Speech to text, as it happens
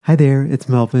Hi there, it's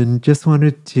Melvin. Just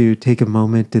wanted to take a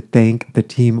moment to thank the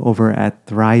team over at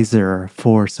Thrizer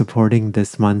for supporting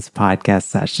this month's podcast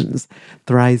sessions.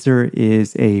 Thrizer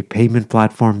is a payment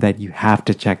platform that you have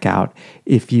to check out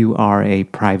if you are a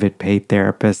private paid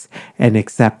therapist and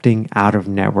accepting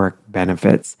out-of-network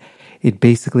benefits. It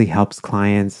basically helps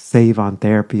clients save on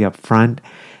therapy up front.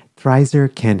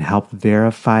 Thrizer can help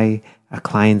verify a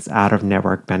client's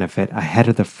out-of-network benefit ahead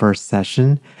of the first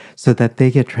session so that they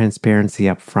get transparency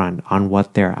up front on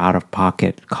what their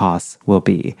out-of-pocket costs will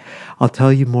be. I'll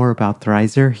tell you more about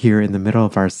Thrizer here in the middle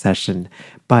of our session,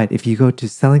 but if you go to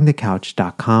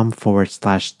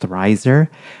sellingthecouch.com/Thrizer,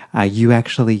 you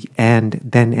actually and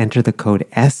then enter the code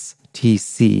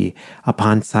STC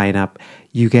upon sign up,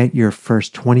 you get your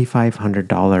first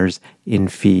 $2,500 in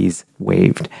fees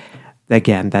waived.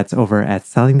 Again, that's over at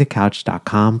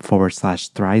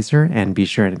sellingthecouch.com/Thrizer, and be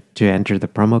sure to enter the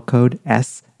promo code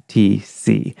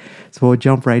STC. So we'll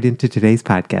jump right into today's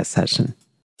podcast session.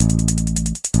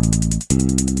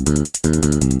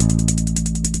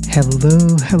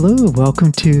 Hello.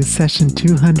 Welcome to session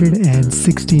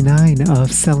 269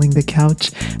 of Selling the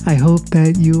Couch. I hope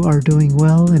that you are doing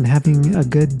well and having a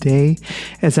good day.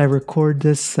 As I record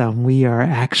this, we are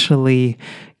actually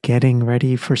getting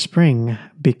ready for spring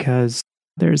because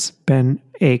there's been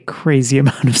a crazy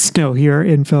amount of snow here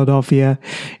in Philadelphia.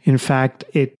 In fact,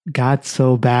 it got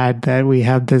so bad that we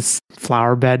have this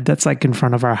flower bed that's like in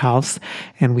front of our house,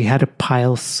 and we had to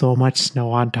pile so much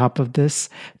snow on top of this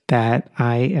that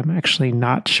I am actually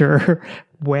not sure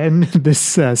when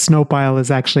this snow pile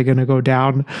is actually going to go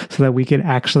down so that we can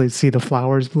actually see the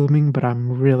flowers blooming. But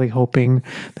I'm really hoping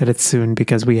that it's soon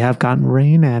because we have gotten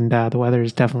rain and the weather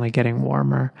is definitely getting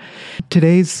warmer.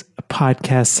 Today's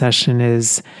podcast session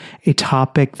is a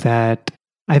topic that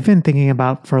I've been thinking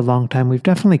about for a long time. We've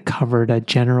definitely covered this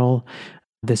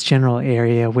general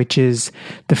area, which is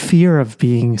the fear of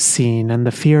being seen and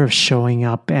the fear of showing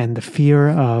up and the fear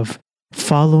of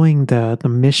following the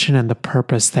mission and the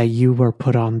purpose that you were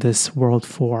put on this world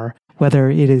for, whether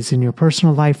it is in your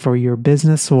personal life or your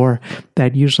business, or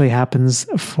that usually happens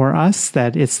for us,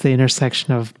 that it's the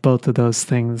intersection of both of those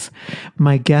things.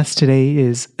 My guest today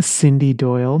is Cindy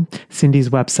Doyle. Cindy's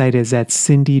website is at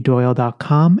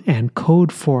cindydoyle.com and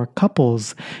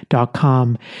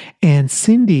codeforcouples.com. And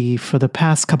Cindy, for the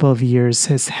past couple of years,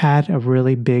 has had a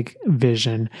really big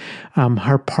vision.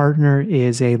 Her partner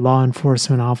is a law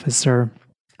enforcement officer,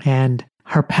 and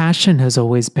her passion has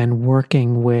always been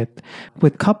working with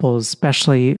couples,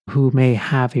 especially who may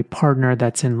have a partner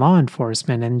that's in law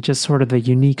enforcement, and just sort of the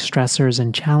unique stressors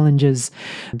and challenges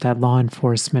that law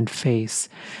enforcement face.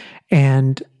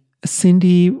 And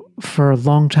Cindy, for a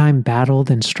long time,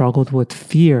 battled and struggled with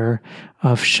fear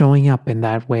of showing up in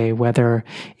that way, whether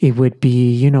it would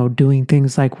be, doing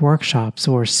things like workshops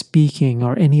or speaking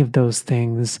or any of those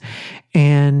things.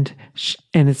 And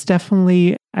it's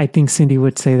definitely, I think Cindy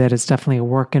would say that it's definitely a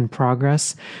work in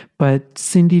progress, but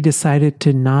Cindy decided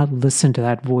to not listen to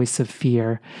that voice of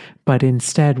fear, but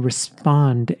instead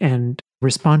respond to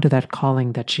that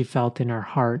calling that she felt in her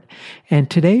heart. And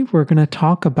today we're going to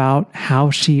talk about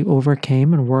how she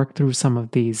overcame and worked through some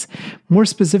of these. More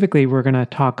specifically, we're going to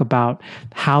talk about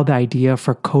how the idea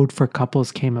for Code for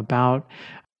Couples came about.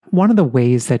 One of the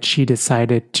ways that she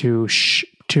decided to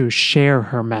share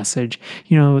her message.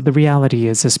 The reality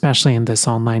is, especially in this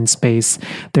online space,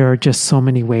 there are just so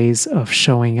many ways of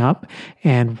showing up,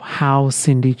 and how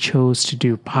Cindy chose to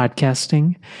do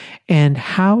podcasting and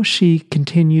how she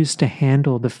continues to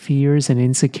handle the fears and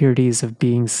insecurities of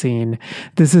being seen.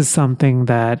 This is something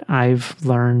that I've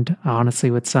learned,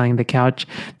 honestly, with Selling the Couch,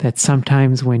 that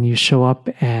sometimes when you show up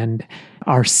and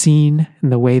are seen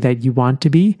in the way that you want to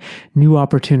be, new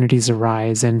opportunities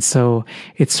arise. And so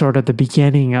it's sort of the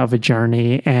beginning of a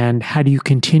journey. And how do you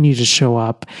continue to show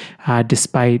up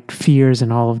despite fears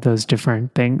and all of those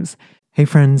different things? Hey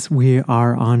friends, we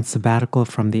are on sabbatical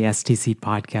from the STC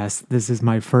podcast. This is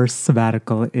my first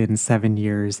sabbatical in 7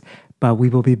 years, but we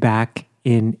will be back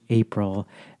in April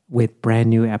with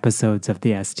brand new episodes of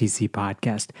the STC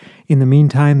podcast. In the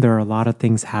meantime, there are a lot of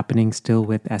things happening still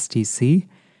with STC.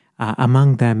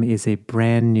 Among them is a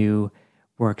brand new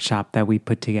workshop that we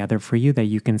put together for you that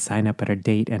you can sign up at a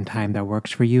date and time that works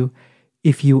for you.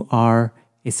 If you are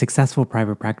a successful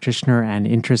private practitioner and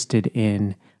interested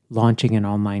in launching an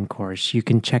online course, you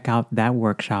can check out that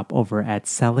workshop over at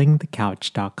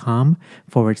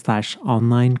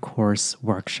sellingthecouch.com/online course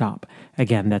workshop.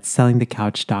 Again, that's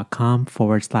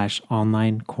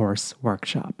sellingthecouch.com/online course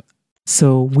workshop.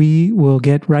 So we will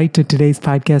get right to today's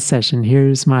podcast session.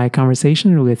 Here's my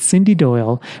conversation with Cindy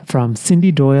Doyle from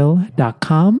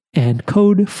cindydoyle.com and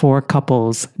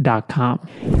codeforcouples.com.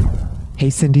 Hey,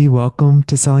 Cindy, welcome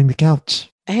to Selling the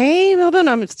Couch. Hey, Melvin,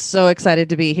 I'm so excited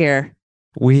to be here.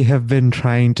 We have been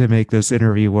trying to make this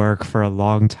interview work for a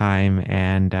long time,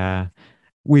 and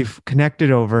we've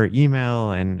connected over email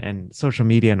and social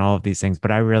media and all of these things, but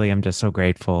I really am just so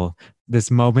grateful. This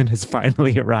moment has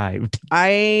finally arrived.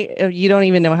 You don't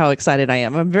even know how excited I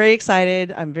am. I'm very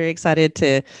excited. I'm very excited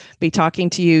to be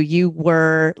talking to you. You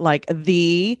were like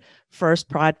the first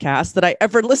podcast that I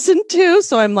ever listened to.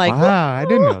 So I'm like, Wow, I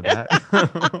didn't woo! know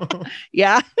that.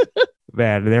 Yeah.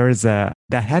 Man, there was that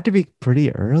had to be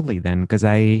pretty early then because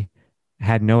I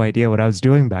had no idea what I was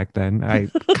doing back then. I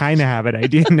kind of have an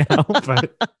idea now,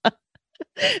 but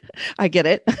I get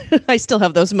it. I still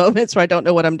have those moments where I don't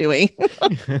know what I'm doing.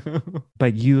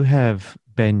 but you have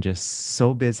been just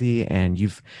so busy, and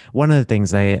you've one of the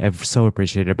things I've so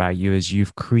appreciated about you is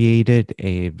you've created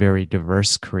a very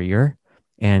diverse career.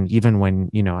 And even when,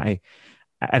 I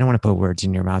don't want to put words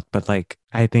in your mouth, but like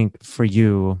I think for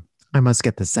you, I must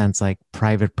get the sense like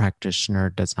private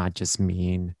practitioner does not just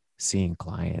mean seeing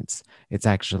clients. It's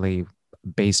actually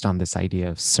based on this idea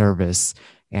of service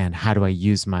and how do I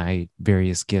use my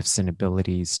various gifts and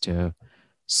abilities to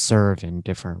serve in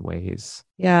different ways.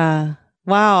 Yeah.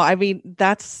 Wow. I mean,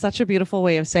 that's such a beautiful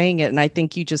way of saying it. And I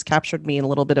think you just captured me in a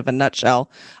little bit of a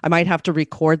nutshell. I might have to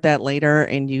record that later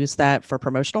and use that for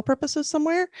promotional purposes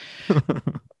somewhere.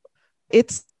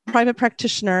 It's private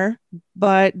practitioner,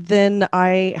 but then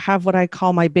I have what I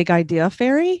call my big idea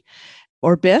fairy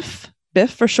or Biff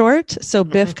for short. So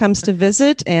Biff comes to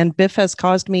visit, and Biff has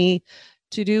caused me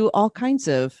to do all kinds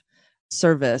of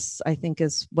service, I think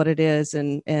is what it is,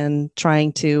 and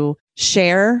trying to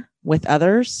share with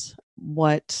others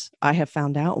what I have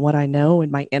found out, what I know,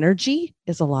 and my energy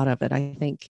is a lot of it, I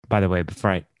think. By the way, before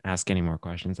I ask any more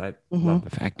questions, I love Mhm. the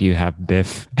fact you have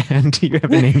Biff and you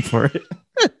have a name for it.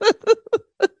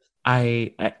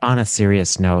 On a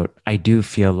serious note, I do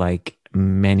feel like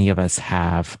many of us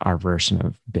have our version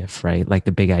of Biff, right? Like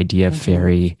the big idea Mhm.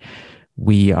 fairy.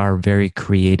 We are very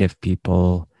creative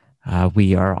people.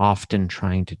 We are often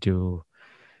trying to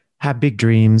have big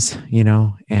dreams,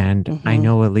 and I Mhm.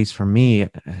 know at least for me,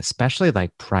 especially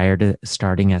like prior to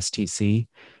starting STC,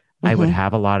 I would Mhm.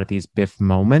 have a lot of these Biff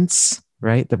moments,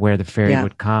 right? Where the fairy Yeah.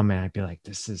 would come and I'd be like,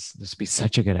 this would be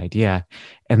such a good idea.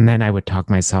 And then I would talk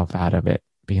myself out of it,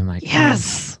 being like, oh,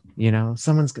 Yes.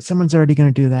 someone's already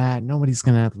going to do that. Nobody's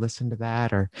going to listen to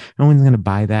that, or no one's going to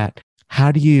buy that.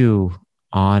 How do you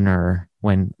honor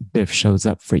when Biff shows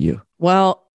up for you?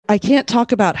 Well, I can't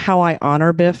talk about how I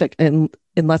honor Biff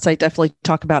unless I definitely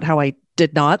talk about how I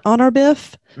did not honor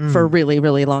Biff for a Mm. really,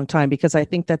 really long time, because I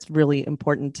think that's really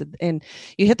important and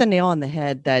you hit the nail on the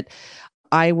head that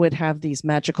I would have these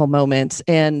magical moments.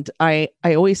 And I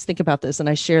always think about this, and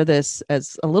I share this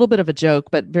as a little bit of a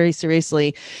joke, but very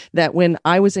seriously, that when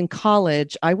I was in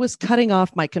college, I was cutting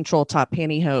off my control top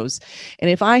pantyhose. And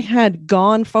if I had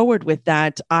gone forward with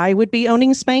that, I would be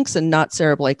owning Spanx and not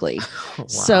Sarah Blakely. Wow.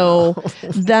 So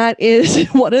that is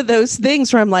one of those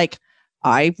things where I'm like,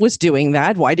 I was doing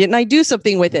that. Why didn't I do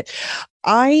something with it?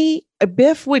 I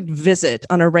Biff would visit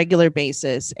on a regular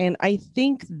basis. And I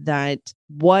think that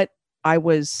what I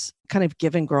was kind of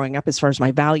given growing up as far as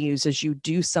my values is you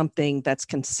do something that's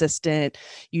consistent,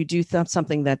 you do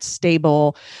something that's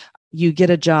stable, you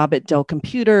get a job at Dell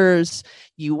Computers,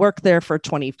 you work there for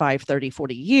 25, 30,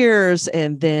 40 years,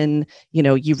 and then,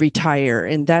 you retire.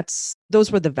 And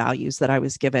those were the values that I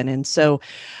was given. And so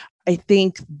I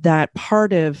think that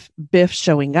part of Biff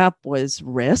showing up was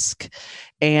risk.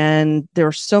 And there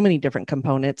are so many different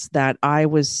components that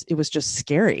it was just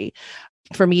scary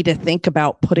for me to think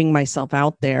about putting myself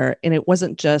out there. And it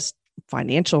wasn't just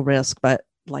financial risk, but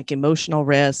like emotional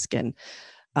risk. And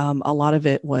a lot of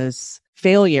it was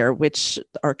failure, which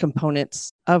are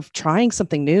components of trying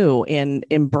something new and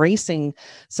embracing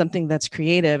something that's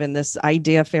creative. And this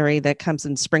idea fairy that comes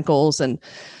in sprinkles and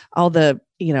all the,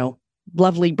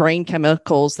 lovely brain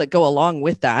chemicals that go along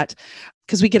with that,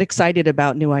 because we get excited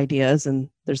about new ideas. And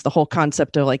there's the whole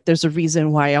concept of like, there's a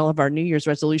reason why all of our New Year's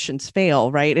resolutions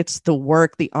fail, right? It's the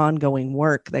work, the ongoing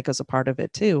work that goes a part of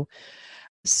it too.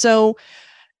 So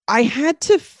I had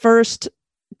to first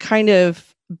kind of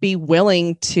be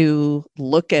willing to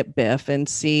look at Biff and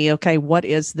see, okay, what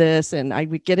is this? And I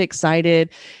would get excited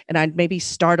and I'd maybe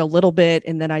start a little bit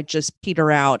and then I'd just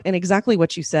peter out. And exactly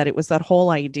what you said, it was that whole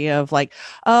idea of like,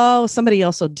 oh, somebody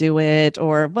else will do it,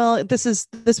 or well,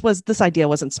 this idea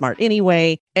wasn't smart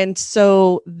anyway. And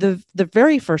so the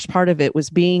very first part of it was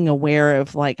being aware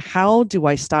of like, how do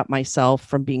I stop myself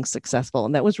from being successful?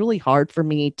 And that was really hard for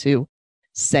me to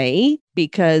say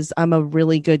because I'm a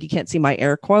really good, you can't see my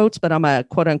air quotes, but I'm a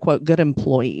quote unquote good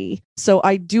employee. So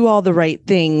I do all the right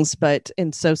things,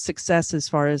 and so success as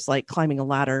far as like climbing a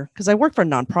ladder, because I worked for a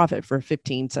nonprofit for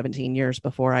 15, 17 years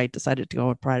before I decided to go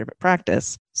in private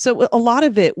practice. So a lot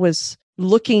of it was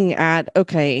looking at,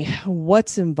 okay,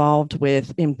 what's involved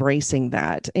with embracing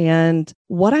that? And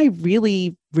what I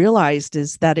really realized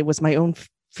is that it was my own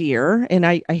fear. And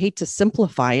I hate to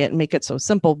simplify it and make it so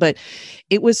simple, but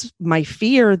it was my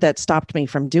fear that stopped me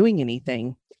from doing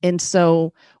anything. And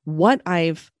so what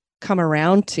I've come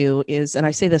around to is, and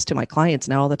I say this to my clients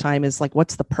now all the time, is like,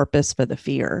 what's the purpose for the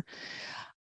fear?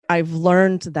 I've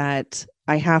learned that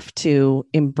I have to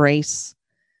embrace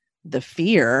the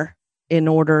fear in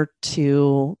order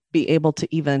to be able to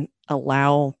even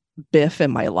allow Biff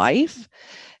in my life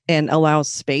and allow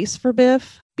space for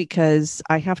Biff, because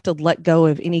I have to let go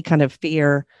of any kind of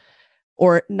fear,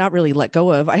 or not really let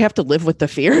go of. I have to live with the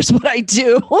fear is what I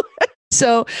do.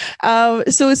 So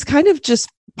it's kind of just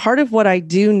part of what I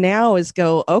do now is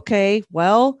go, okay,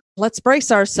 well, let's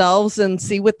brace ourselves and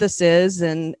see what this is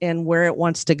and where it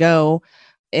wants to go.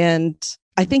 And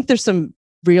I think there's some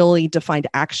really defined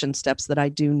action steps that I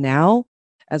do now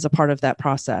as a part of that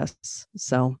process.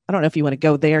 So I don't know if you want to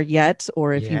go there yet,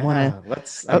 or if you want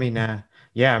to.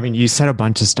 You said a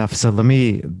bunch of stuff. So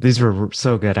these were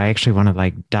so good. I actually want to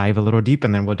like dive a little deep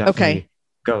and then we'll definitely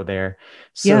go there.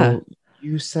 So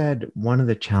you said one of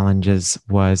the challenges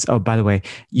was, oh, by the way,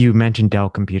 you mentioned Dell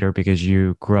Computer because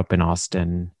you grew up in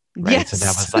Austin, right? Yes. So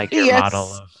that was like your model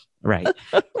of, right.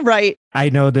 Right. I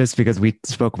know this because we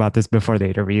spoke about this before the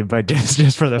interview, but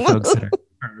just for the folks that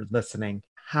are listening,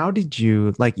 how did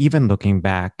you, like, even looking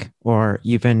back or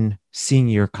even seeing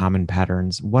your common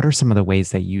patterns, what are some of the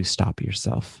ways that you stop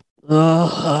yourself?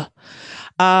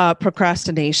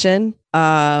 Procrastination.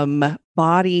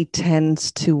 Body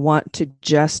tends to want to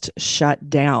just shut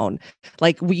down.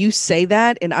 Like you say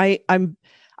that, and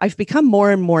I've become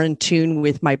more and more in tune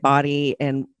with my body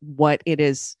and what it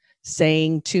is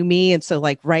saying to me. And so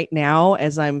like right now,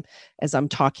 as I'm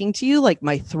talking to you, like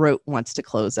my throat wants to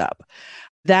close up.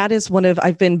 That is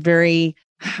I've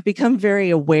become very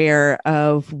aware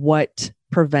of what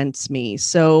prevents me.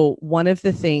 So one of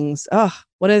the things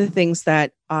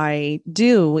that I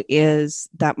do is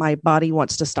that my body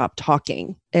wants to stop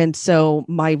talking. And so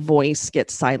my voice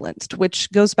gets silenced,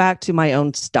 which goes back to my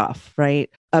own stuff, right?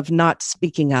 Of not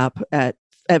speaking up at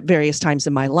various times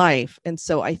in my life. And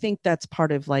so I think that's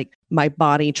part of like my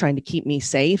body trying to keep me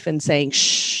safe and saying,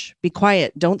 shh, be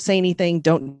quiet. Don't say anything.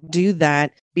 Don't do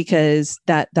that, because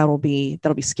that'll be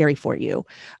scary for you.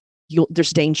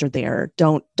 There's danger there.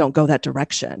 Don't go that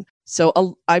direction.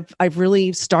 So I've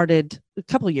really started a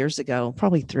couple of years ago,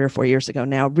 probably 3 or 4 years ago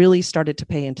now, really started to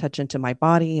pay attention to my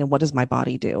body and what does my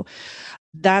body do.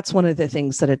 That's one of the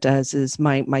things that it does is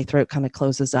my throat kind of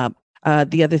closes up.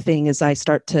 The other thing is I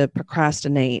start to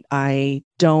procrastinate.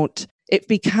 It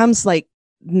becomes like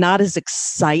not as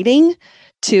exciting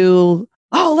to,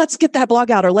 oh, let's get that blog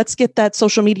out, or let's get that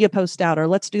social media post out, or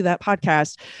let's do that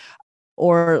podcast,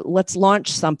 or let's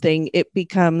launch something. It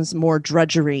becomes more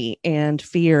drudgery, and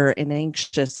fear and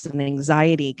anxious and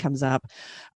anxiety comes up.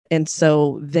 And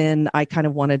so then I kind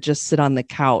of want to just sit on the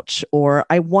couch, or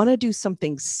I want to do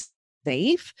something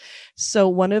safe. So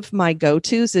one of my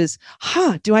go-tos is,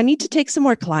 do I need to take some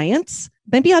more clients?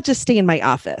 Maybe I'll just stay in my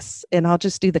office and I'll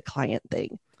just do the client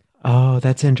thing. Oh,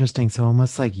 that's interesting. So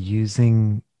almost like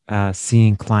using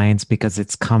seeing clients because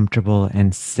it's comfortable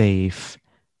and safe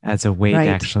as a way to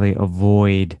actually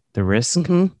avoid the risk.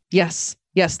 Mm-hmm. Yes,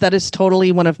 that is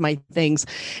totally one of my things.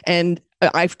 And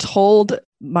I've told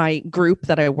my group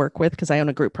that I work with, because I own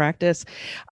a group practice,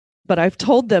 but I've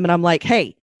told them, and I'm like,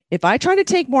 hey, if I try to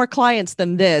take more clients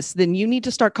than this, then you need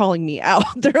to start calling me out.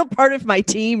 They're a part of my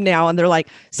team now. And they're like,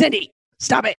 Cindy,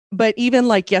 stop it. But even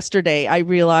like yesterday, I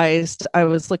realized I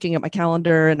was looking at my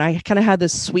calendar and I kind of had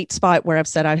this sweet spot where I've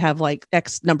said I have like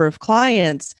X number of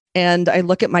clients. And I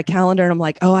look at my calendar and I'm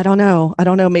like, oh, I don't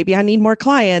know. Maybe I need more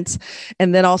clients.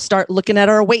 And then I'll start looking at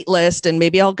our wait list, and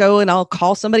maybe I'll go and I'll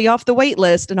call somebody off the wait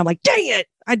list. And I'm like, dang it,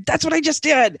 that's what I just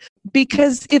did.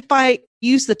 Because if I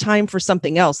use the time for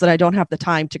something else, then I don't have the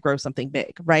time to grow something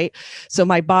big, right? So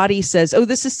my body says, oh,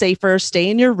 this is safer. Stay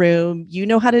in your room. You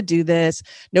know how to do this.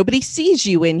 Nobody sees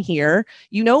you in here.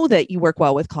 You know that you work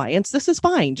well with clients. This is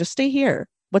fine. Just stay here.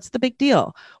 What's the big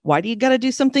deal? Why do you got to do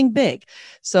something big?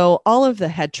 So all of the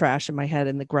head trash in my head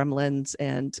and the gremlins,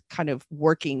 and kind of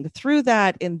working through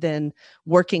that, and then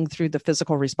working through the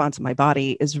physical response of my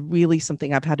body is really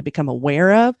something I've had to become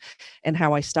aware of, and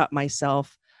how I stop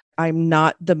myself. I'm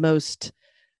not the most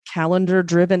calendar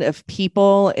driven of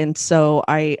people. And so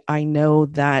I know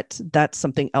that that's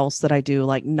something else that I do,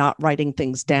 like not writing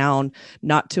things down,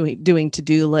 not doing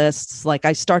to-do lists. Like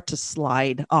I start to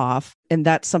slide off. And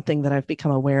that's something that I've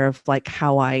become aware of, like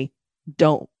how I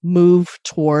don't move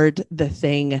toward the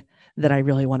thing that I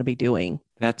really want to be doing.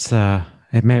 That's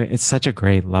it's such a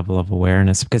great level of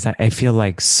awareness, because I feel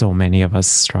like so many of us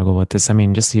struggle with this. I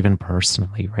mean, just even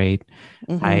personally, right?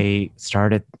 Mhm. I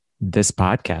started this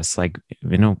podcast, like,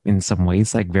 in some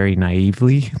ways, like very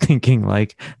naively thinking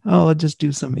like, oh, I'll just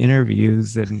do some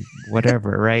interviews and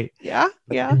whatever, right? Yeah.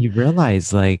 But Yeah. then you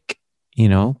realize, like,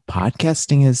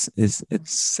 podcasting is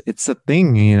it's a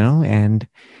thing, and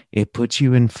it puts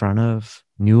you in front of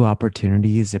new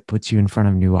opportunities. It puts you in front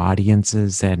of new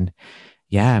audiences. And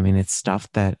yeah, I mean, it's stuff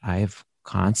that I've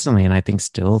constantly, and I think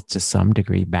still to some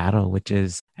degree, battle, which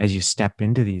is as you step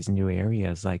into these new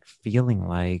areas, like feeling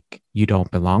like you don't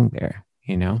belong there,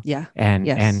 Yeah. and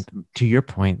Yes. and to your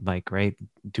point, like, right,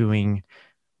 doing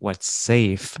what's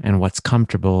safe and what's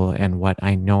comfortable and what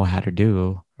I know how to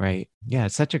do, right? Yeah,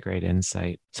 it's such a great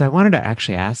insight. So I wanted to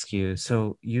actually ask you,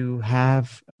 so you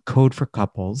have Code for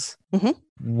Couples. Mhm.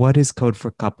 What is Code for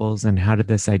Couples, and how did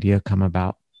this idea come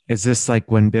about? Is this like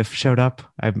when Biff showed up,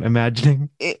 I'm imagining?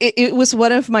 It was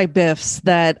one of my BIFs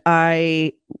that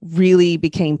I really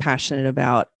became passionate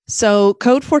about. So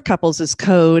Code for Couples is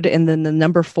code and then the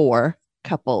number 4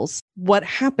 couples. What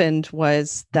happened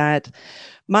was that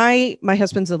my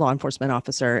husband's a law enforcement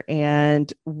officer,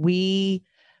 and we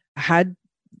had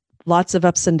lots of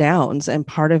ups and downs. And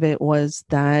part of it was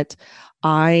that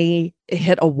I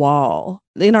hit a wall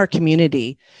in our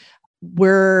community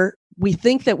where we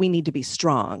think that we need to be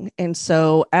strong. And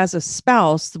so as a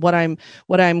spouse, what I'm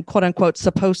quote unquote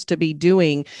supposed to be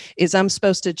doing is I'm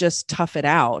supposed to just tough it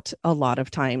out a lot of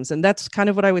times. And that's kind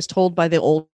of what I was told by the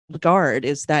old guard,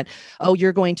 is that, oh,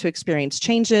 you're going to experience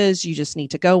changes. You just need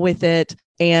to go with it.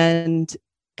 And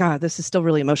God, this is still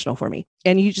really emotional for me.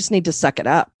 And you just need to suck it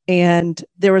up. And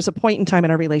there was a point in time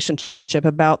in our relationship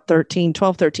about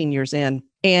 12, 13 years in,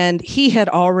 and he had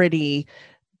already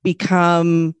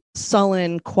become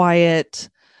sullen, quiet,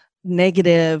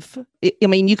 negative. I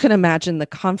mean, you can imagine the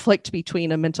conflict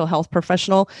between a mental health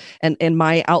professional and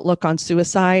my outlook on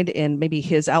suicide, and maybe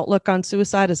his outlook on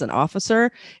suicide as an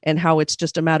officer, and how it's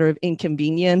just a matter of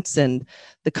inconvenience. And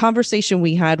the conversation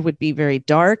we had would be very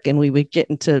dark, and we would get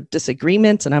into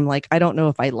disagreements. And I'm like, I don't know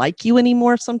if I like you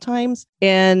anymore sometimes.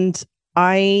 And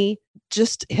I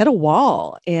just hit a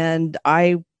wall, and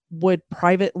I would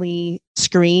privately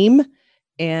scream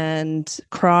and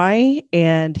cry,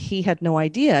 and he had no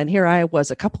idea. And here I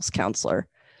was, a couples counselor.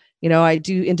 I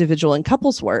do individual and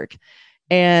couples work.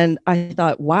 And I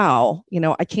thought, wow,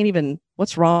 I can't even,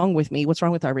 what's wrong with me? What's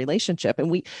wrong with our relationship? And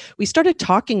we started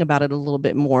talking about it a little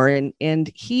bit more,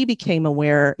 and he became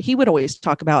aware. He would always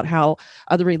talk about how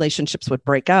other relationships would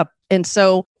break up. And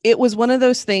so it was one of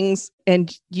those things,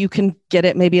 and you can get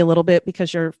it maybe a little bit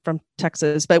because you're from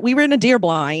Texas, but we were in a deer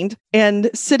blind, and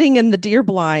sitting in the deer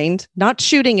blind, not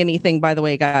shooting anything, by the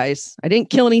way, guys. I didn't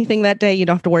kill anything that day. You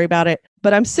don't have to worry about it.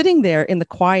 But I'm sitting there in the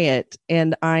quiet,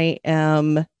 and I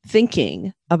am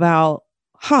thinking about,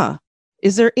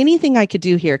 is there anything I could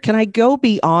do here? Can I go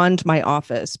beyond my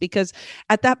office? Because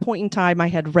at that point in time, I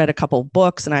had read a couple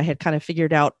books, and I had kind of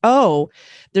figured out,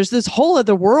 there's this whole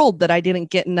other world that I didn't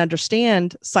get and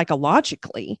understand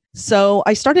psychologically. So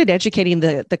I started educating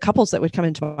the couples that would come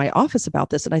into my office about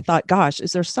this. And I thought, gosh,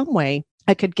 is there some way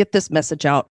I could get this message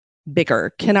out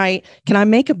bigger? Can I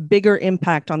make a bigger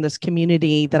impact on this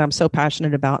community that I'm so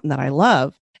passionate about and that I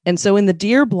love? And so in the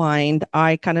deer blind,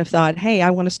 I kind of thought, hey,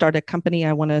 I want to start a company.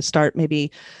 I want to start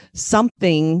maybe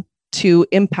something to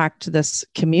impact this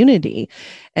community.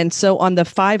 And so on the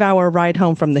 5-hour ride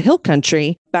home from the hill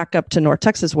country back up to North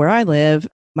Texas, where I live,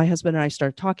 my husband and I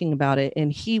started talking about it,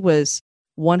 and he was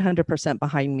 100%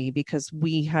 behind me, because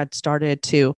we had started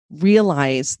to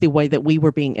realize the way that we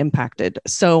were being impacted.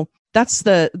 So that's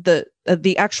the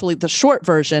short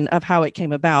version of how it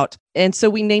came about. And so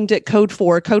we named it Code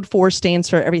 4. Code 4 stands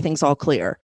for everything's all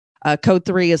clear. Code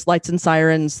 3 is lights and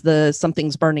sirens, the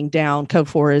something's burning down. Code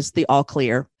 4 is the all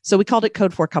clear. So we called it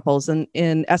Code 4 Couples, and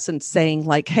in essence saying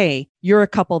like, hey, you're a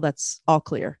couple that's all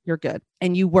clear. You're good.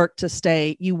 And you work to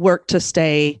stay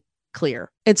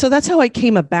clear. And so that's how it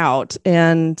came about.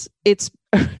 And it's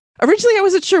originally, I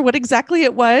wasn't sure what exactly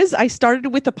it was. I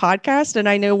started with a podcast, and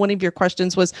I know one of your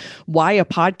questions was, why a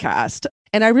podcast?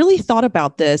 And I really thought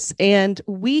about this, and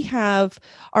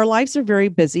our lives are very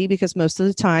busy because most of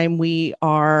the time we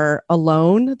are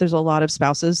alone. There's a lot of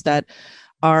spouses that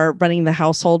are running the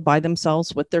household by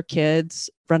themselves with their kids,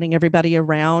 running everybody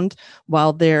around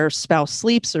while their spouse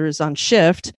sleeps or is on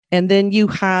shift. And then you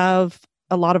have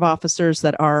a lot of officers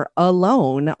that are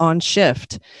alone on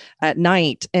shift at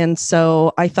night. And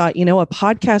so I thought, a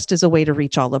podcast is a way to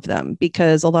reach all of them,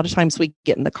 because a lot of times we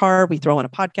get in the car, we throw in a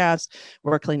podcast,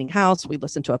 we're cleaning house, we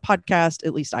listen to a podcast.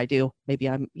 At least I do. Maybe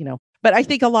I'm, but I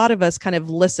think a lot of us kind of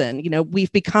listen.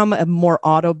 We've become a more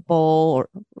audible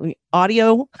or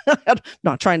audio. I'm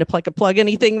not trying to plug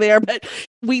anything there, but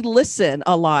we listen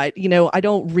a lot. I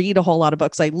don't read a whole lot of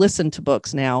books. I listen to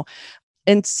books now.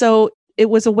 And so it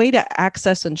was a way to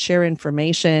access and share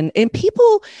information. And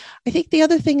people, I think the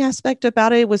other aspect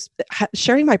about it was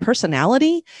sharing my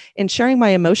personality and sharing my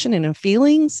emotion and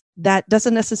feelings that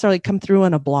doesn't necessarily come through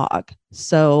in a blog.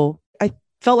 So I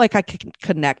felt like I could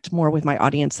connect more with my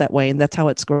audience that way. And that's how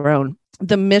it's grown.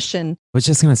 The mission. I was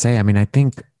just going to say, I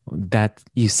think that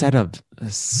you said a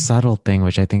subtle thing,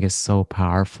 which I think is so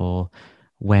powerful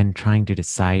when trying to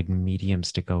decide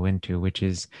mediums to go into, which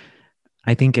is,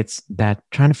 I think it's that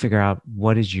trying to figure out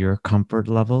what is your comfort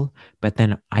level, but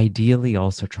then ideally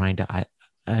also trying to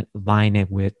align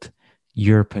it with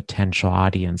your potential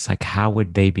audience. Like, how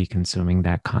would they be consuming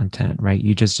that content, right?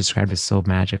 You just described it so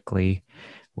magically,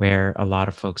 where a lot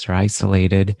of folks are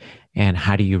isolated, and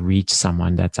how do you reach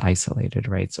someone that's isolated,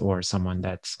 right? Or someone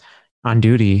that's on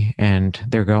duty and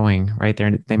they're going right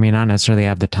there. They may not necessarily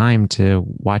have the time to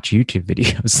watch YouTube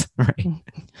videos, right?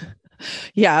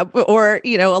 Yeah. Or,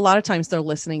 a lot of times they're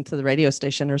listening to the radio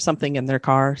station or something in their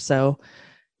car. So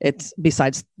it's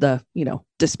besides the,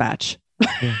 dispatch.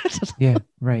 Yeah.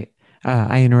 Right.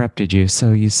 I interrupted you.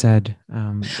 So you said,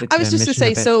 I was just to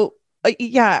say,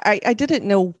 I didn't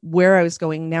know where I was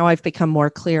going. Now I've become more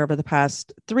clear over the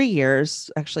past 3 years.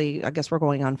 Actually, I guess we're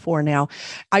going on 4 now.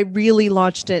 I really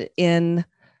launched it in,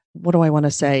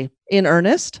 in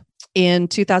earnest in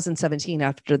 2017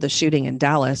 after the shooting in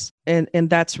Dallas. And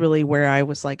that's really where I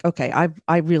was like, okay,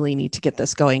 I really need to get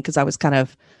this going, because I was kind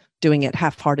of doing it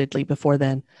half-heartedly before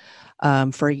then,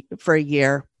 for a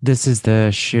year. This is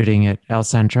the shooting at El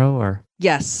Centro, or?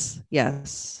 Yes.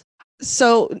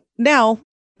 So now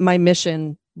my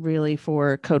mission really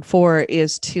for Code 4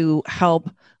 is to help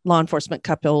law enforcement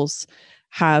couples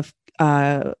have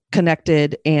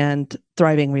connected and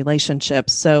thriving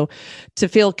relationships. So to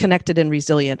feel connected and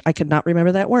resilient, I could not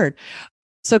remember that word.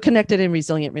 So connected and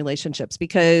resilient relationships,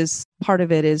 because part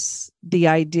of it is the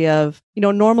idea of,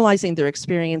 normalizing their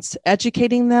experience,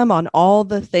 educating them on all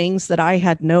the things that I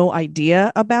had no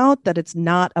idea about, that it's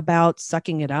not about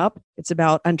sucking it up. It's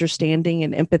about understanding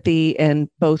and empathy, and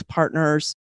both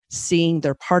partners seeing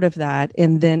they're part of that,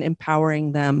 and then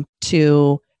empowering them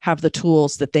to have the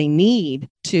tools that they need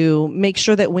to make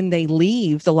sure that when they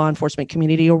leave the law enforcement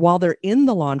community, or while they're in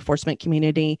the law enforcement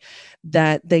community,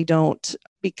 that they don't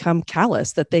become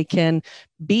callous, that they can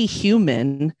be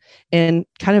human and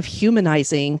kind of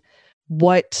humanizing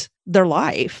what their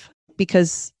life,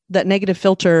 because that negative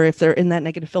filter, if they're in that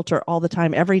negative filter all the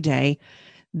time, every day,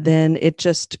 then it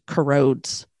just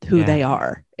corrodes who they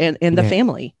are and the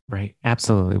family. Right.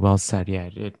 Absolutely. Well said. Yeah.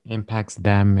 It impacts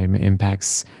them. It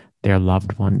impacts their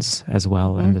loved ones as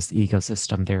well, and this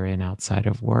ecosystem they're in outside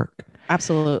of work.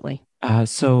 Absolutely.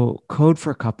 So Code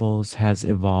for Couples has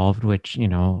evolved, which,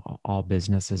 all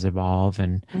businesses evolve,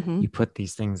 and you put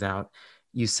these things out.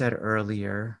 You said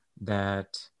earlier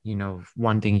that,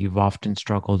 one thing you've often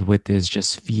struggled with is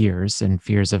just fears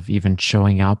of even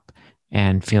showing up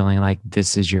and feeling like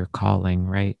this is your calling,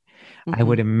 right? I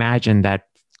would imagine that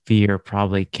fear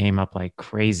probably came up like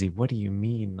crazy. What do you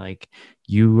mean? Like,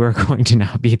 you are going to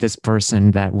now be this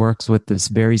person that works with this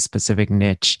very specific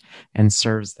niche and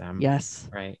serves them. Yes.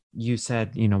 Right. You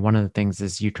said, one of the things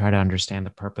is you try to understand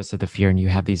the purpose of the fear, and you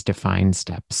have these defined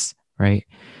steps, right?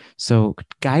 So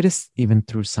guide us even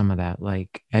through some of that.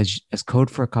 Like, as Code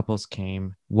for Couples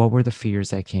came, what were the fears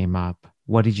that came up?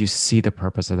 What did you see the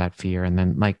purpose of that fear? And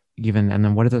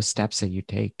then what are those steps that you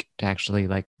take to actually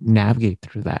navigate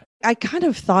through that? I kind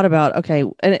of thought about, okay,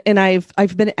 and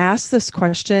I've been asked this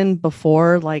question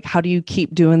before, like, how do you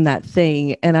keep doing that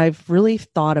thing? And I've really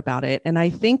thought about it. And I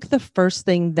think the first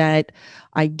thing that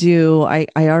I do, I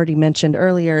already mentioned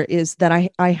earlier, is that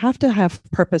I have to have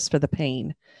purpose for the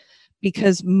pain,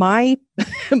 because my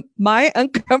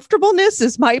uncomfortableness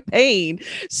is my pain.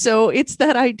 So it's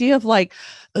that idea of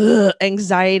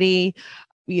anxiety,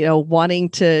 wanting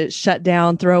to shut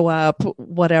down, throw up,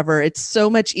 whatever. It's so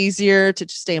much easier to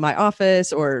just stay in my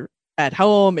office or at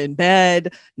home in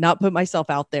bed, not put myself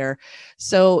out there.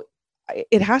 So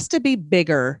it has to be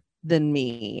bigger than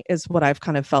me, is what I've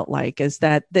kind of felt like, is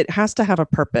that has to have a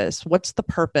purpose. What's the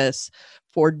purpose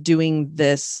for doing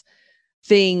this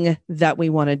thing that we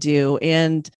want to do?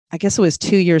 And I guess it was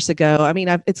 2 years ago. I mean,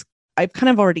 I've kind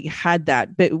of already had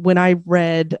that. But when I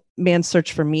read Man's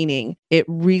Search for Meaning, it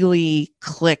really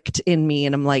clicked in me.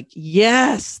 And I'm like,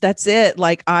 yes, that's it.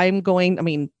 Like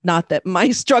not that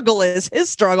my struggle is his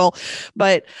struggle,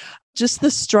 but just the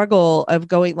struggle of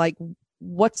going like,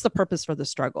 what's the purpose for the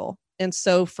struggle? And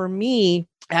so for me,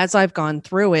 as I've gone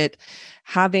through it,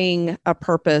 having a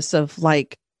purpose of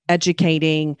like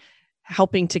educating,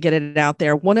 helping to get it out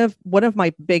there. One of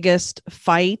my biggest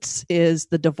fights is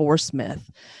the divorce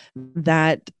myth,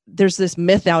 that there's this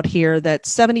myth out here that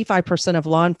 75% of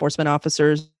law enforcement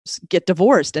officers get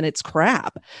divorced, and it's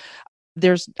crap.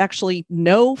 There's actually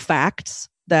no facts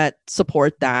that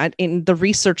support that. In the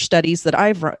research studies that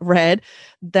I've read,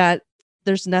 that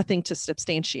there's nothing to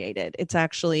substantiate it. It's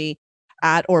actually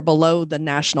at or below the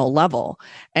national level.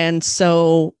 And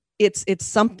so it's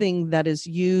something that is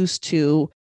used to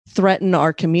threaten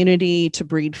our community, to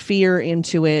breed fear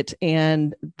into it.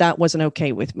 And that wasn't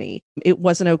okay with me. It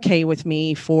wasn't okay with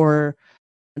me to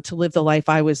live the life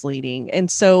I was leading. And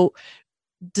so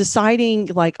deciding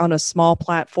like on a small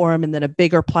platform and then a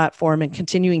bigger platform and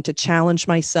continuing to challenge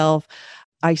myself,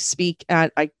 I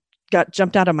got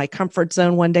jumped out of my comfort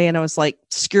zone one day and I was like,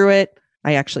 screw it.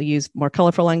 I actually use more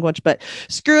colorful language, but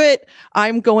screw it.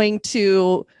 I'm going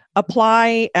to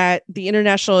apply at the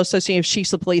International Association of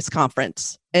Chiefs of Police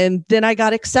conference. And then I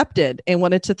got accepted and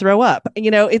wanted to throw up.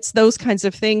 It's those kinds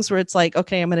of things where it's like,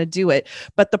 okay, I'm going to do it.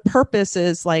 But the purpose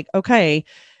is like, okay,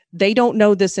 they don't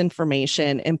know this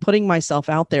information and putting myself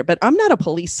out there, but I'm not a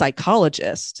police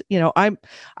psychologist. I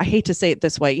hate to say it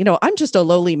this way, I'm just a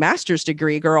lowly master's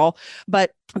degree girl,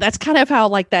 but that's kind of how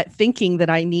like that thinking that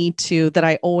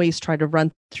I always try to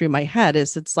run through my head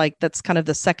is it's like, that's kind of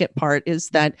the second part is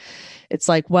that it's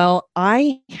like, well,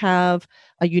 I have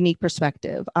a unique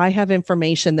perspective. I have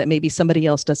information that maybe somebody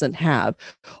else doesn't have,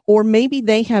 or maybe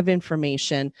they have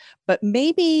information, but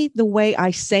maybe the way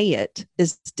I say it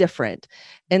is different.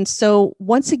 And so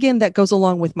once again, that goes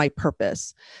along with my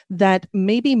purpose, that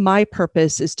maybe my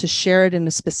purpose is to share it in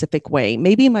a specific way.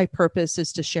 Maybe my purpose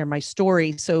is to share my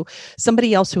story so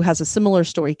somebody else who has a similar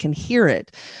story can hear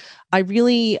it. I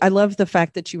love the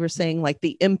fact that you were saying like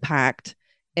the impact,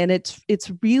 and it's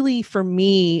really for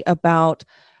me about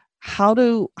how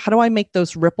do I make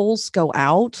those ripples go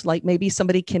out? Like maybe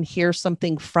somebody can hear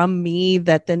something from me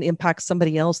that then impacts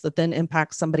somebody else, that then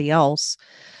impacts somebody else.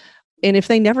 And if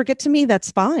they never get to me, that's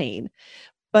fine.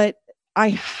 But I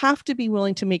have to be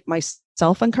willing to make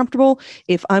myself uncomfortable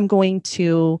if I'm going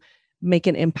to make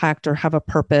an impact or have a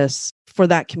purpose for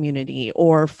that community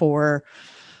or for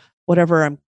whatever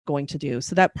I'm going to do.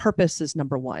 So that purpose is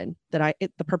number one, the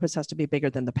purpose has to be bigger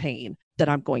than the pain that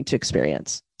I'm going to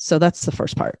experience. So that's the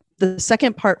first part. The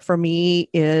second part for me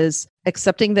is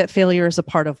accepting that failure is a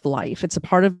part of life. It's a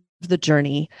part of the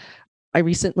journey. I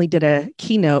recently did a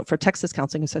keynote for Texas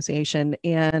Counseling Association,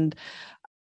 and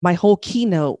my whole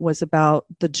keynote was about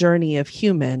the journey of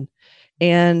human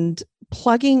and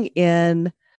plugging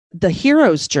in the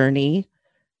hero's journey.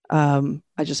 I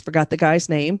just forgot the guy's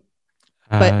name.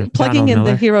 But plugging in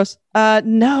the heroes,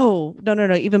 no,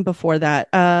 even before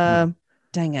that.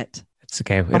 Dang it. It's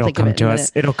okay. It'll come to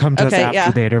us. It'll come to us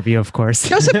after the interview, of course.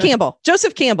 Joseph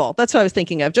Campbell. That's what I was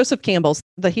thinking of. Joseph Campbell's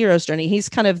The Hero's Journey. He's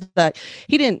kind of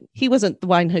he wasn't the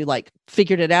one who like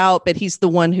figured it out, but he's the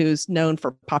one who's known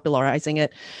for popularizing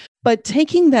it. But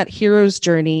taking that hero's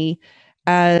journey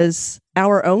as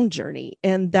our own journey,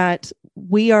 and that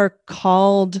we are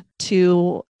called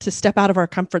to step out of our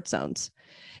comfort zones.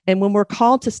 And when we're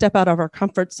called to step out of our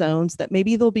comfort zones, that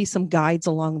maybe there'll be some guides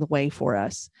along the way for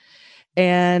us.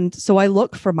 And so I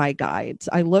look for my guides.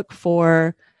 I look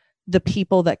for the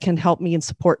people that can help me and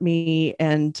support me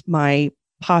and my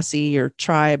posse or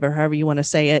tribe or however you want to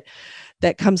say it,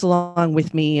 that comes along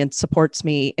with me and supports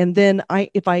me. And then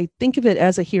if I think of it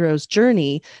as a hero's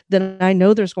journey, then I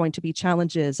know there's going to be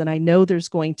challenges and I know there's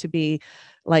going to be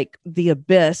like the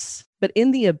abyss, but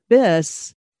in the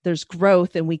abyss, there's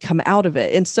growth and we come out of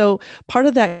it. And so part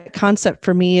of that concept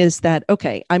for me is that,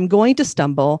 okay, I'm going to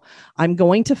stumble, I'm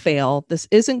going to fail, this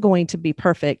isn't going to be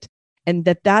perfect, and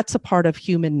that's a part of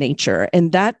human nature.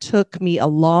 And that took me a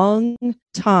long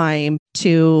time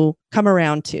to come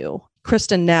around to.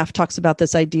 Kristin Neff talks about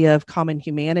this idea of common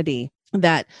humanity,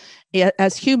 that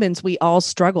as humans, we all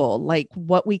struggle. Like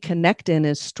what we connect in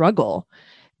is struggle.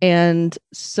 And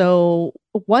so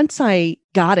once I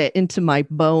got it into my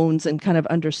bones and kind of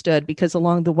understood, because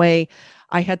along the way,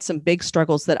 I had some big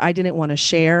struggles that I didn't want to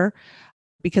share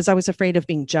because I was afraid of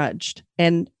being judged.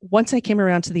 And once I came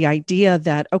around to the idea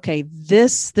that, okay,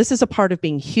 this is a part of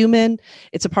being human,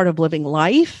 it's a part of living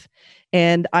life,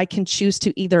 and I can choose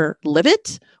to either live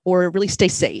it or really stay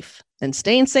safe. And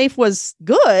staying safe was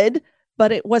good,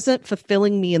 but it wasn't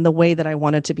fulfilling me in the way that I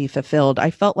wanted to be fulfilled.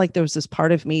 I felt like there was this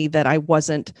part of me that I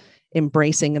wasn't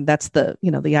embracing. And that's the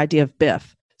idea of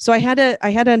BIF. So I had to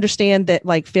understand that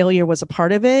like failure was a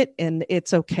part of it, and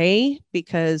it's okay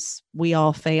because we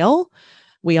all fail,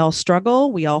 we all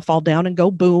struggle, we all fall down and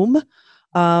go boom.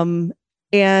 And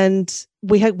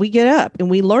we get up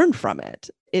and we learn from it.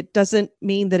 It doesn't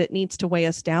mean that it needs to weigh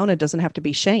us down. It doesn't have to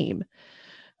be shame.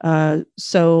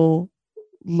 So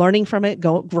learning from it,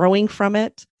 growing from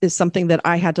it is something that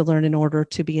I had to learn in order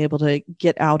to be able to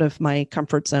get out of my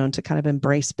comfort zone, to kind of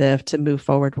embrace BIF, to move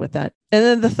forward with that. And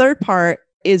then the third part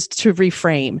is to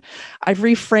reframe. I've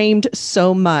reframed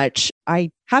so much.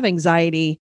 I have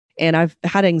anxiety, and I've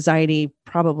had anxiety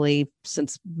probably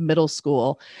since middle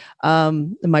school.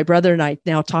 My brother and I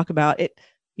now talk about it,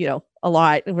 a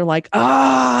lot. And we're like,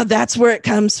 that's where it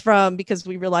comes from, because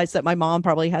we realized that my mom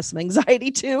probably has some anxiety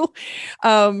too.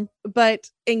 But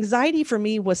anxiety for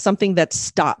me was something that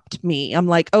stopped me. I'm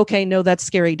like, okay, no, that's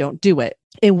scary. Don't do it.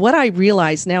 And what I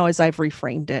realize now is I've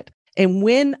reframed it. And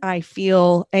when I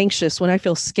feel anxious, when I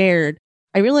feel scared,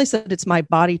 I realize that it's my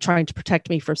body trying to protect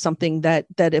me from something that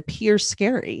appears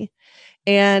scary,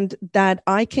 and that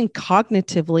I can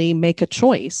cognitively make a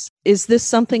choice. Is this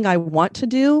something I want to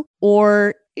do,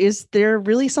 or is there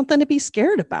really something to be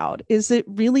scared about? Is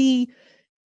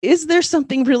there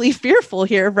something really fearful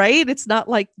here, right? It's not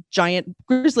like giant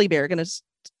grizzly bear going to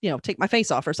take my face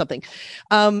off or something.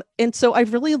 And so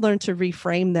I've really learned to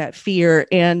reframe that fear.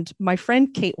 And my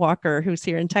friend Kate Walker, who's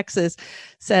here in Texas,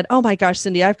 said, "Oh my gosh,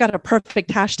 Cindy, I've got a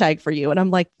perfect hashtag for you." And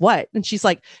I'm like, "What?" And she's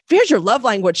like, "Fear's your love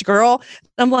language, girl."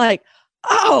 And I'm like,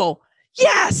 "Oh,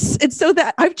 yes." And so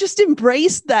that I've just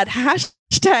embraced that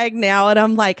hashtag now. And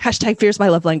I'm like, hashtag fear's my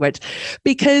love language,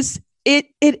 because it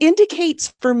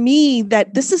indicates for me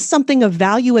that this is something of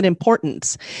value and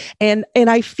importance. And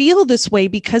I feel this way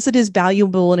because it is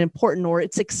valuable and important, or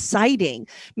it's exciting.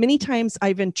 Many times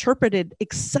I've interpreted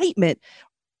excitement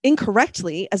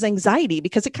incorrectly as anxiety,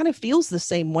 because it kind of feels the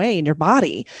same way in your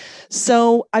body.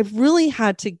 So I've really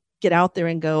had to get out there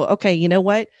and go, okay, you know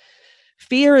what?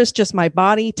 Fear is just my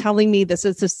body telling me this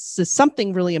is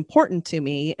something really important to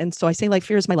me. And so I say, like,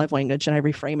 fear is my love language, and I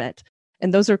reframe it.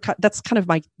 And that's kind of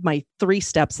my 3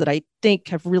 steps that I think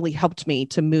have really helped me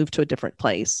to move to a different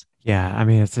place. Yeah, I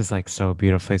mean, it's just like so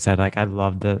beautifully said. Like, I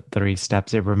love the 3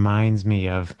 steps. It reminds me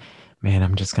of, man,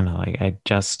 I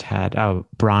just had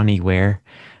Bronnie Ware,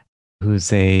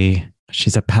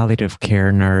 she's a palliative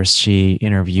care nurse. She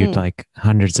interviewed like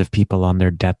hundreds of people on their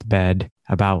deathbed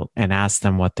and asked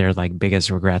them what their like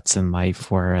biggest regrets in life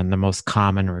were. And the most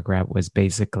common regret was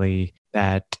basically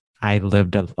that I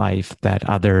lived a life that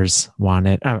others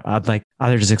wanted, like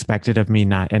others expected of me,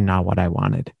 not what I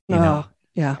wanted, you know?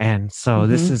 Yeah. And so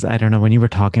this is, I don't know, when you were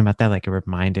talking about that, like it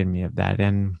reminded me of that.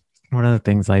 And one of the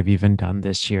things I've even done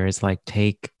this year is like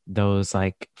take those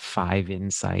like 5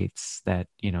 insights that,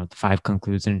 the 5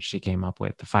 conclusions she came up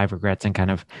with, the 5 regrets, and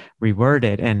kind of reword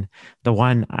it. And the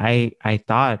one I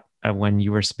thought when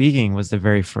you were speaking was the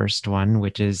very first one,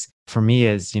 which is for me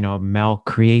is, Mel,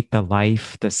 create the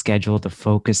life, the schedule, the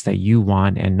focus that you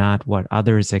want, and not what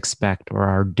others expect or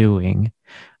are doing.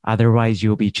 Otherwise,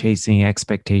 you'll be chasing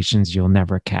expectations you'll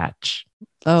never catch.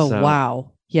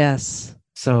 Wow. Yes.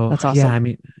 So that's awesome.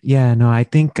 I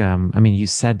think, you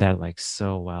said that like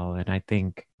so well. And I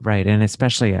think, right. And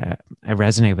especially I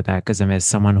resonate with that because as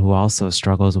someone who also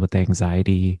struggles with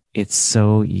anxiety, it's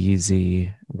so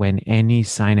easy when any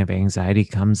sign of anxiety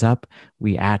comes up,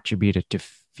 we attribute it to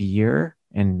fear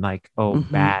and like,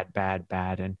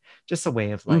 bad. And just a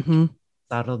way of like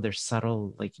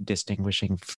subtle, like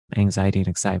distinguishing anxiety and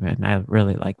excitement. And I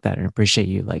really like that and appreciate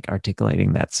you like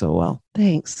articulating that so well.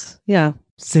 Thanks. Yeah.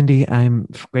 Cindy, I'm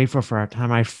grateful for our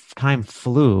time. Time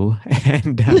flew.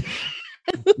 And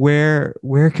where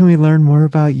can we learn more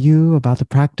about you, about the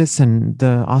practice and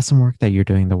the awesome work that you're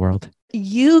doing in the world?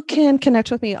 You can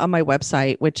connect with me on my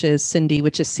website, which is Cindy,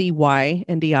 which is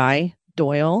CYNDI,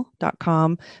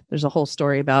 Doyle.com. There's a whole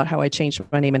story about how I changed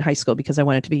my name in high school because I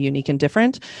wanted to be unique and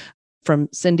different, from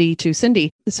Cindy to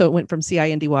Cindy. So it went from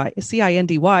CINDY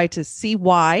to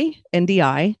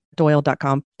CYNDI,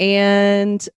 Doyle.com.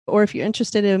 Or if you're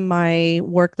interested in my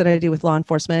work that I do with law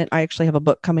enforcement, I actually have a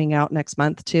book coming out next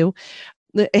month too.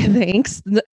 Thanks.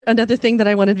 Another thing that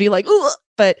I wanted to be like,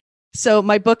 so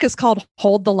my book is called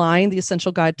Hold the Line, The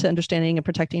Essential Guide to Understanding and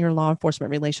Protecting Your Law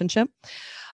Enforcement Relationship.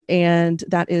 And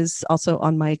that is also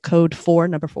on my code 4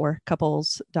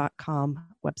 couples.com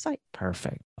website.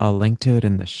 Perfect. I'll link to it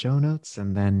in the show notes,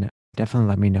 and then definitely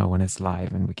let me know when it's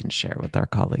live and we can share with our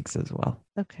colleagues as well.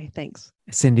 Okay, thanks.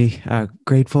 Cindy,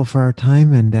 grateful for our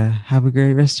time, and have a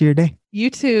great rest of your day. You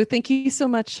too. Thank you so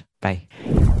much. Bye.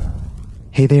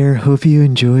 Hey there, hope you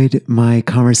enjoyed my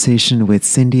conversation with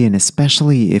Cindy, and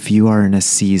especially if you are in a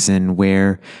season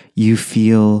where you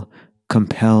feel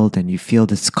compelled and you feel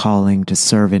this calling to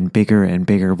serve in bigger and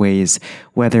bigger ways,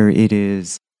 whether it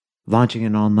is launching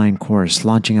an online course,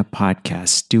 launching a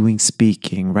podcast, doing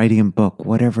speaking, writing a book,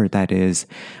 whatever that is.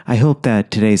 I hope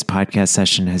that today's podcast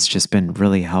session has just been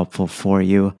really helpful for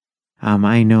you.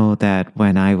 I know that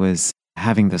when I was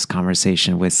having this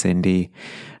conversation with Cindy,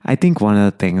 I think one of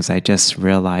the things I just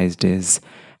realized is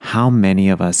how many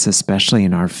of us, especially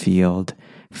in our field,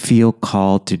 feel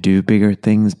called to do bigger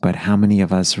things, but how many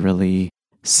of us really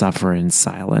suffer in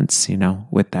silence,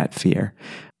 with that fear.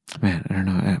 Man, I don't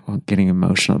know, I'm getting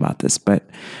emotional about this, but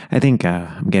I think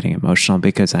I'm getting emotional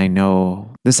because I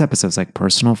know this episode's like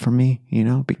personal for me,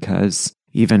 because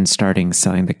even starting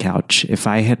Selling the Couch, if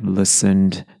I had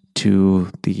listened to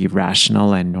the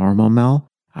rational and normal Mel,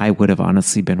 I would have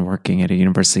honestly been working at a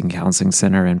university counseling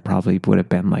center and probably would have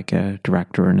been like a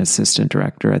director or an assistant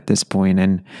director at this point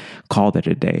and called it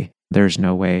a day. There's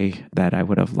no way that I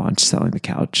would have launched Selling the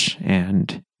Couch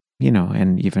and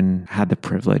even had the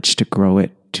privilege to grow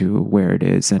it to where it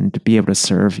is and to be able to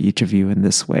serve each of you in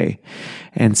this way.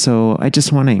 And so I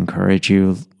just want to encourage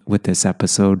you with this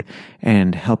episode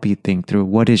and help you think through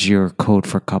what is your Code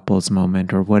for Couples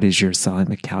moment or what is your Selling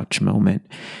the Couch moment,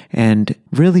 and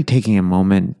really taking a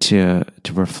moment to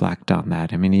reflect on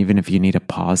that. I mean, even if you need to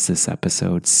pause this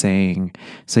episode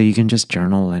so you can just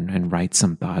journal and write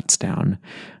some thoughts down,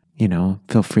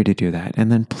 feel free to do that.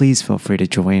 And then please feel free to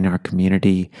join our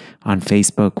community on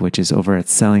Facebook, which is over at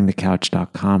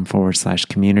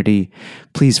sellingthecouch.com/community.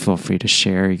 Please feel free to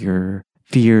share your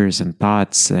fears and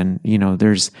thoughts. And,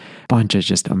 there's a bunch of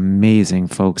just amazing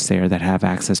folks there that have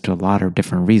access to a lot of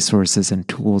different resources and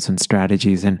tools and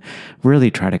strategies, and really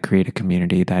try to create a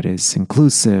community that is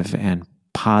inclusive and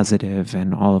positive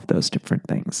and all of those different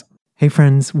things. Hey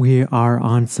friends, we are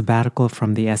on sabbatical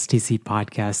from the STC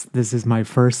podcast. This is my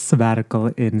first sabbatical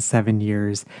in 7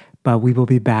 years, but we will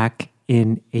be back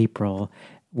in April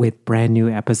with brand new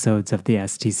episodes of the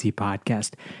STC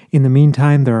podcast. In the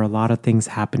meantime, there are a lot of things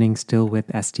happening still with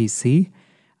STC.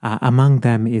 Among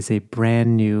them is a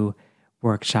brand new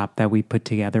workshop that we put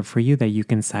together for you that you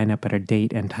can sign up at a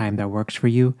date and time that works for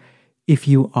you. If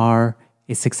you are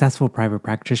a successful private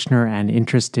practitioner and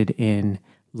interested in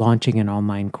launching an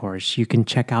online course, you can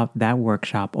check out that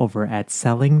workshop over at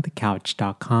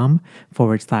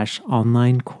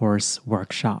sellingthecouch.com/online course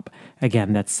workshop.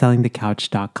 Again, that's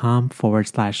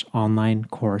sellingthecouch.com/online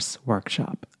course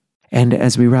workshop. And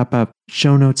as we wrap up,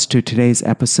 show notes to today's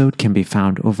episode can be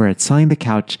found over at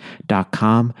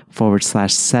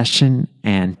sellingthecouch.com/session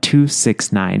and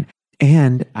 269.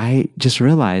 And I just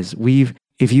realized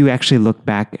if you actually look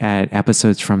back at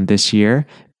episodes from this year,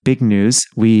 big news,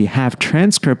 we have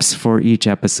transcripts for each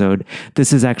episode.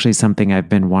 This is actually something I've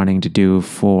been wanting to do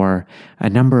for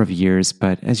a number of years,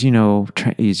 but as you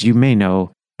may know,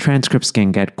 transcripts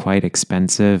can get quite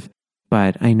expensive.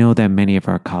 But I know that many of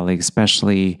our colleagues,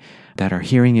 especially that are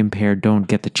hearing impaired, don't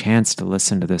get the chance to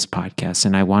listen to this podcast.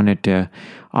 And I wanted to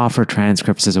offer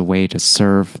transcripts as a way to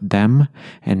serve them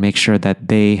and make sure that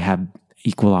they have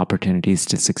equal opportunities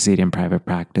to succeed in private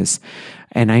practice.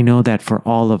 And I know that for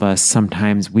all of us,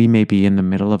 sometimes we may be in the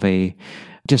middle of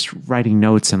just writing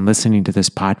notes and listening to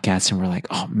this podcast, and we're like,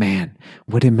 oh man,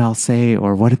 what did Mel say?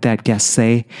 Or what did that guest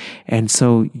say? And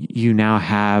so you now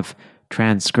have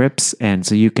transcripts, and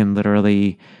so you can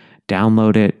literally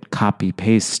download it, copy,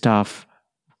 paste stuff,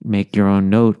 make your own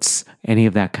notes, any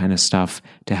of that kind of stuff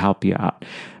to help you out.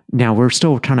 Now, we're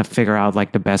still trying to figure out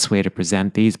the best way to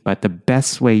present these, but the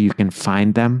best way you can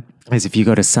find them is if you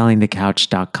go to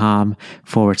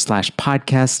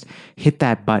sellingthecouch.com/podcast, hit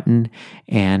that button,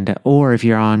 or if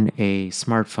you're on a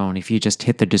smartphone, if you just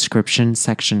hit the description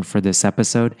section for this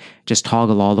episode, just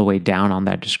toggle all the way down on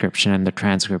that description and the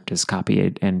transcript is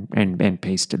copied and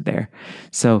pasted there.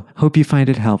 So hope you find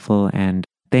it helpful, and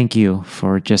thank you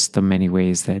for just the many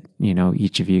ways that,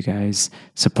 each of you guys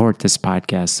support this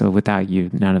podcast. So without you,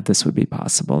 none of this would be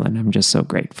possible. And I'm just so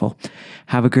grateful.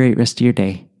 Have a great rest of your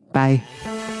day. Bye.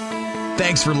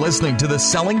 Thanks for listening to the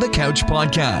Selling the Couch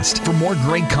podcast. For more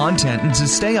great content and to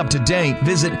stay up to date,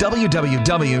 visit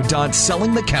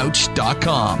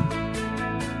www.sellingthecouch.com.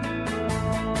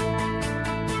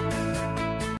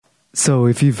 So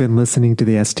if you've been listening to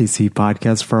the STC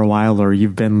podcast for a while, or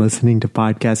you've been listening to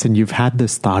podcasts and you've had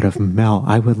this thought of, Mel,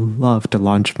 I would love to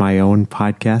launch my own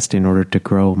podcast in order to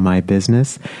grow my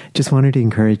business, just wanted to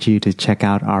encourage you to check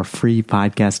out our free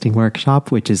podcasting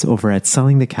workshop, which is over at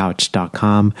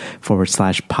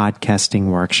sellingthecouch.com/podcasting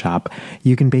workshop.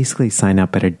 You can basically sign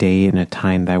up at a day and a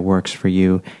time that works for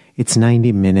you. It's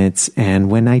 90 minutes.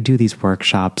 And when I do these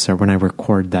workshops or when I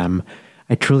record them,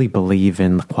 I truly believe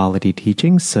in the quality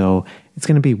teaching. So it's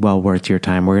going to be well worth your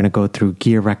time. We're going to go through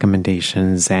gear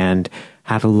recommendations and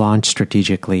how to launch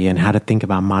strategically and how to think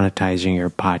about monetizing your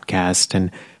podcast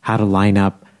and how to line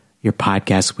up your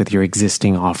podcast with your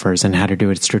existing offers and how to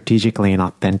do it strategically and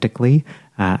authentically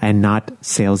and not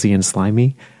salesy and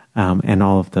slimy and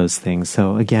all of those things.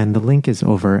 So again, the link is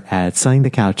over at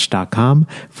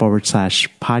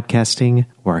sellingthecouch.com/podcasting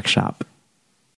workshop.